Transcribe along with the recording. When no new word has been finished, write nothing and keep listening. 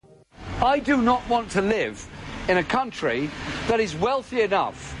I do not want to live in a country that is wealthy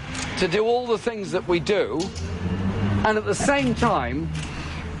enough to do all the things that we do and at the same time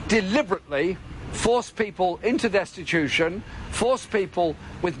deliberately force people into destitution, force people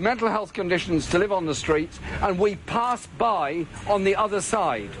with mental health conditions to live on the streets, and we pass by on the other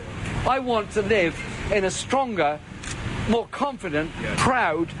side. I want to live in a stronger, more confident,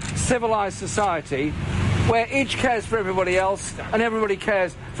 proud, civilized society where each cares for everybody else and everybody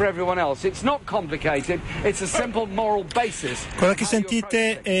cares for everyone else. It's not complicated, it's a simple moral basis. Quella che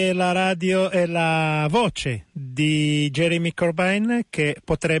sentite è la radio, è la voce di Jeremy Corbyn, che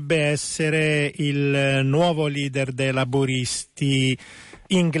potrebbe essere il nuovo leader dei laburisti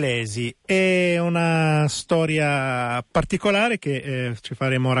inglesi. È una storia particolare che ci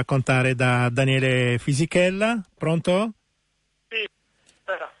faremo raccontare da Daniele Fisichella. Pronto? Sì,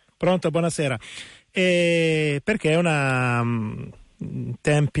 pronto, buonasera. Perché è una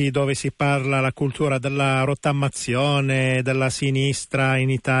tempi dove si parla la cultura della rottamazione, della sinistra in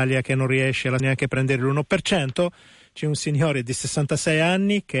Italia che non riesce neanche a prendere l'1%, c'è un signore di 66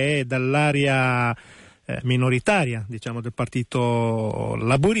 anni che è dall'area minoritaria, diciamo, del partito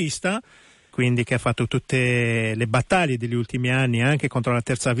Labourista, quindi che ha fatto tutte le battaglie degli ultimi anni anche contro la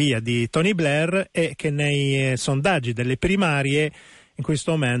terza via di Tony Blair e che nei sondaggi delle primarie in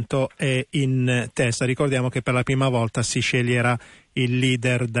questo momento è in testa. Ricordiamo che per la prima volta si sceglierà il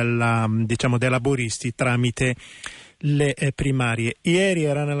leader dei laburisti tramite le primarie. Ieri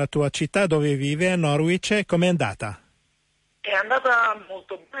era nella tua città dove vive, a Norwich. Com'è andata? È andata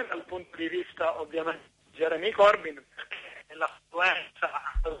molto bene dal punto di vista ovviamente di Jeremy Corbyn, perché l'affluenza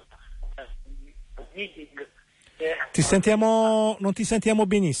meeting non ti sentiamo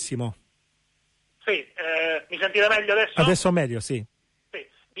benissimo. Sì, mi sentite meglio adesso? Adesso meglio, sì.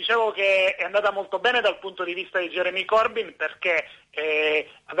 Dicevo che è andata molto bene dal punto di vista di Jeremy Corbyn perché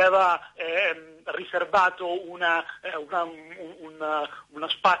aveva riservato uno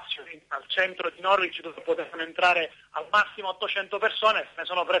spazio al centro di Norwich dove potevano entrare al massimo 800 persone, se ne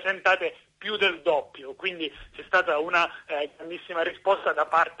sono presentate più del doppio, quindi c'è stata una grandissima risposta da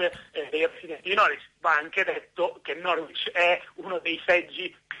parte dei residenti di Norwich. Va anche detto che Norwich è uno dei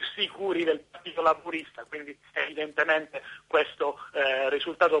seggi più sicuri del partito laburista, quindi evidentemente questo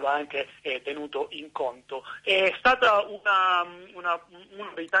risultato va anche tenuto in conto. È stata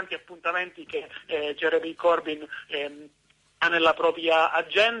uno dei tanti appuntamenti che Jeremy Corbyn ha nella propria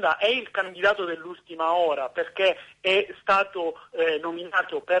agenda. È il candidato dell'ultima ora perché è stato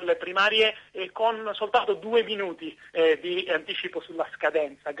nominato per le primarie con soltanto 2 minuti di anticipo sulla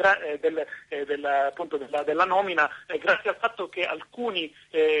scadenza della nomina, grazie al fatto che alcuni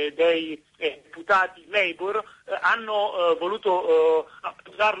dei deputati Labour hanno voluto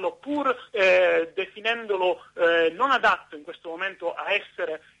appoggiarlo pur definendolo non adatto in questo momento a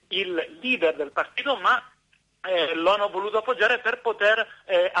essere il leader del partito, ma lo hanno voluto appoggiare per poter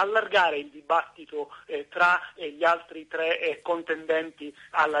allargare il dibattito tra gli altri 3 contendenti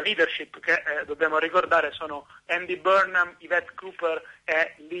alla leadership che dobbiamo ricordare sono Andy Burnham, Yvette Cooper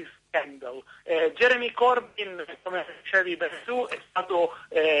e Liz Kendall. Jeremy Corbyn, come dicevi bene tu, è stato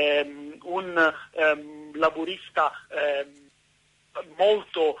un laburista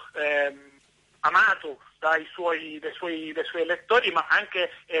molto amato dai suoi elettori, ma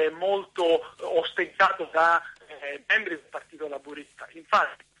anche molto osteggiato da membri del Partito Laburista.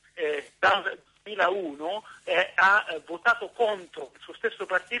 Infatti dal 2001 ha votato contro il suo stesso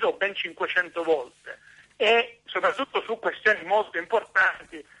partito ben 500 volte e soprattutto su questioni molto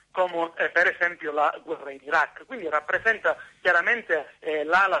importanti come per esempio la guerra in Iraq. Quindi rappresenta chiaramente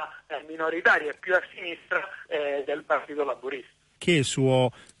l'ala minoritaria e più a sinistra del Partito Laburista. Chi è il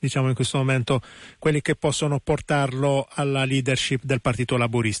suo, diciamo in questo momento, quelli che possono portarlo alla leadership del Partito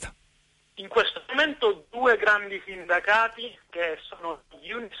Laburista? In questo momento 2 grandi sindacati che sono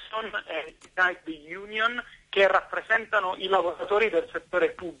Unison e United Union, che rappresentano i lavoratori del settore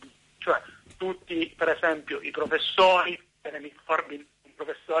pubblico, cioè tutti per esempio i professori, Jeremy Corbyn un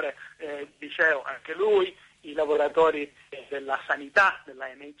professore di liceo anche lui, i lavoratori della sanità, della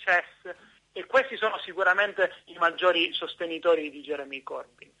NHS, e questi sono sicuramente i maggiori sostenitori di Jeremy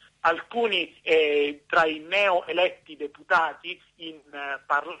Corbyn. Alcuni tra i neoeletti deputati in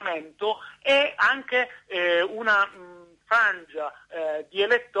Parlamento e anche una frangia di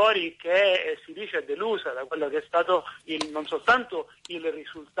elettori che si dice delusa da quello che è stato non soltanto il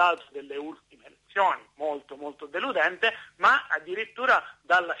risultato delle ultime elezioni, molto molto deludente, ma addirittura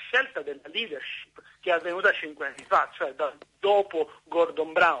dalla scelta della leadership che è avvenuta 5 anni fa, cioè dopo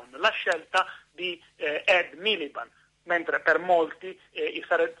Gordon Brown, la scelta di Ed Miliband, mentre per molti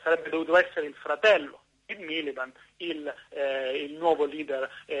sarebbe dovuto essere il fratello Miliband, il nuovo leader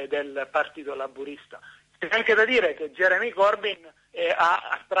del partito Labourista. C'è anche da dire che Jeremy Corbyn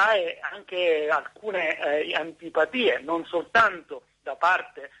attrae anche alcune antipatie, non soltanto da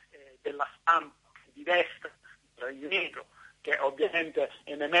parte della stampa di destra del Regno Unito, che ovviamente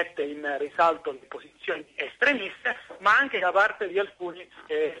ne mette in risalto le posizioni estremiste, ma anche da parte di alcuni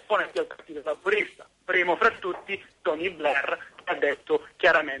esponenti del partito Labourista. Primo fra tutti Tony Blair, che ha detto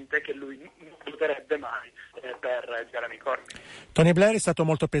chiaramente che lui non voterebbe mai per Jeremy Corbyn. Tony Blair è stato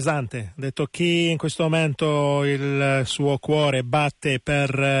molto pesante, ha detto chi in questo momento il suo cuore batte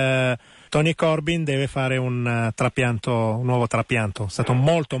per Tony Corbyn deve fare un nuovo trapianto. È stato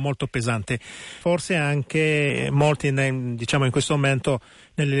molto molto pesante. Forse anche molti in questo momento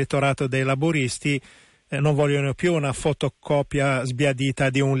nell'elettorato dei laburisti non vogliono più una fotocopia sbiadita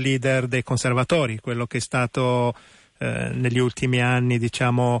di un leader dei conservatori, quello che è stato negli ultimi anni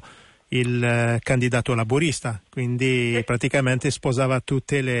il candidato laburista, quindi praticamente sposava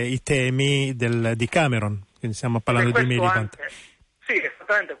tutti i temi di Cameron, quindi stiamo parlando di Miliband. Sì,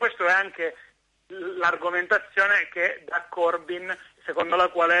 esattamente, questo è anche l'argomentazione che dà Corbyn, secondo la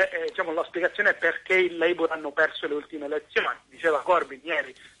quale la spiegazione è perché il Labour hanno perso le ultime elezioni. Diceva Corbyn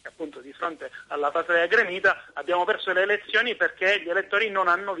ieri, appunto di fronte alla patria gremita, abbiamo perso le elezioni perché gli elettori non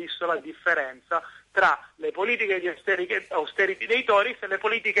hanno visto la differenza tra le politiche di austerity dei Tories e le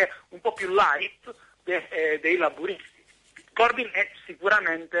politiche un po' più light dei laburisti. Corbyn è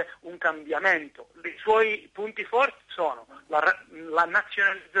sicuramente un cambiamento. I suoi punti forti sono la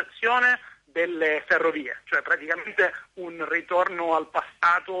nazionalizzazione delle ferrovie, cioè praticamente un ritorno al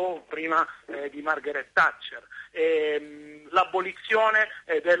passato prima di Margaret Thatcher, l'abolizione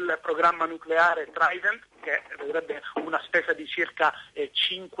del programma nucleare Trident, che vedrebbe una spesa di circa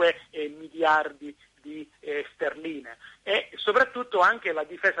 5 miliardi di sterline, e soprattutto anche la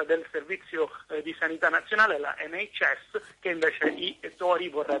difesa del servizio di sanità nazionale, la NHS, che invece i Tory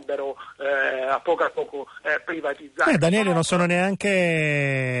vorrebbero a poco privatizzare. Daniele, non sono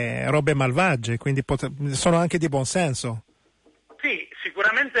neanche robe malvagie, quindi sono anche di buon senso. Sì,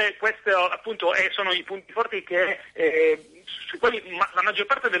 sicuramente questi appunto sono i punti forti su cui la maggior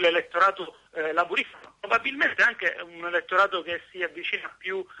parte dell'elettorato laburista, probabilmente anche un elettorato che si avvicina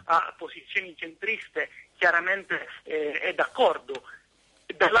più a posizioni centriste, chiaramente è d'accordo.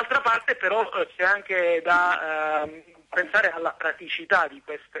 Dall'altra parte però c'è anche da pensare alla praticità di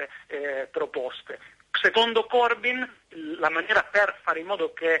queste proposte. Secondo Corbyn la maniera per fare in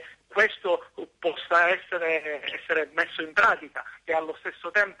modo che questo possa essere messo in pratica e allo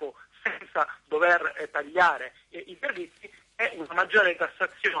stesso tempo senza dover tagliare i servizi è una maggiore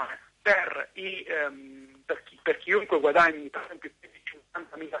tassazione per chiunque guadagni per esempio più di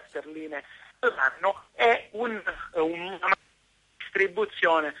 50.000 sterline all'anno e una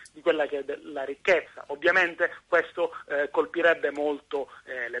distribuzione di quella che è la ricchezza. Ovviamente questo colpirebbe molto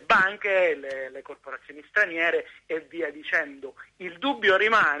le banche, le corporazioni straniere e via dicendo. Il dubbio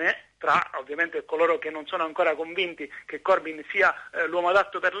rimane tra ovviamente coloro che non sono ancora convinti che Corbyn sia l'uomo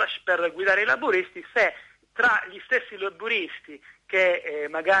adatto per guidare i laburisti, se tra gli stessi laburisti che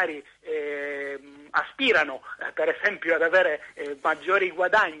magari aspirano per esempio ad avere maggiori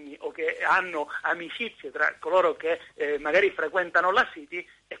guadagni o che hanno amicizie tra coloro che magari frequentano la City,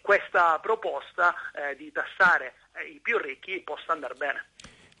 e questa proposta di tassare i più ricchi possa andare bene.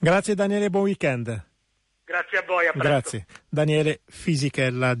 Grazie Daniele, buon weekend. Grazie a voi, a presto. Grazie. Daniele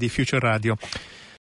Fisichella di Future Radio.